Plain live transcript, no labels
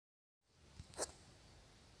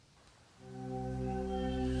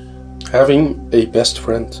Having a best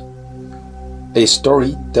friend. A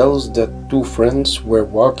story tells that two friends were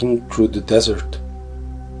walking through the desert.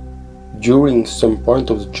 During some point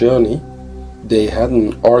of the journey, they had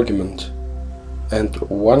an argument, and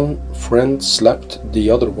one friend slapped the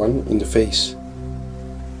other one in the face.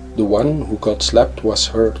 The one who got slapped was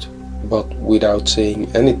hurt, but without saying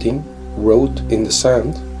anything, wrote in the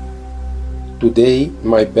sand, "Today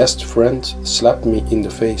my best friend slapped me in the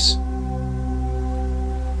face."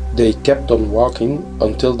 They kept on walking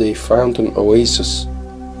until they found an oasis,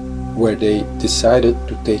 where they decided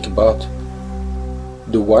to take a bath.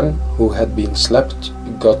 The one who had been slapped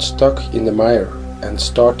got stuck in the mire and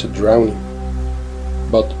started drowning,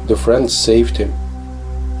 but the friend saved him.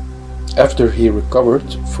 After he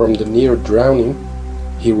recovered from the near drowning,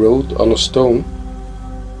 he wrote on a stone,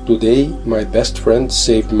 "Today my best friend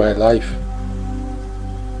saved my life."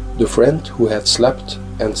 The friend who had slapped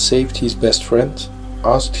and saved his best friend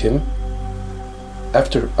asked him,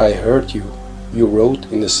 "After I hurt you, you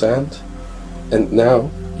wrote in the sand, and now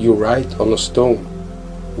you write on a stone.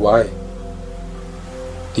 Why?"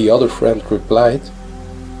 The other friend replied,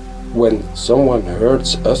 "When someone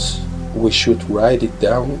hurts us, we should write it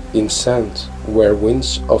down in sand, where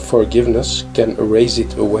winds of forgiveness can erase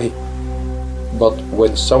it away. But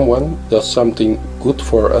when someone does something good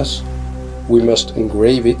for us, we must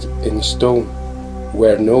engrave it in stone,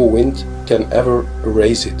 where no wind can ever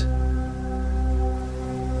erase it."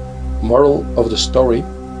 Moral of the story: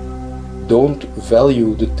 don't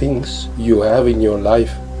value the things you have in your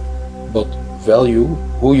life, but value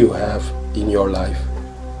who you have in your life.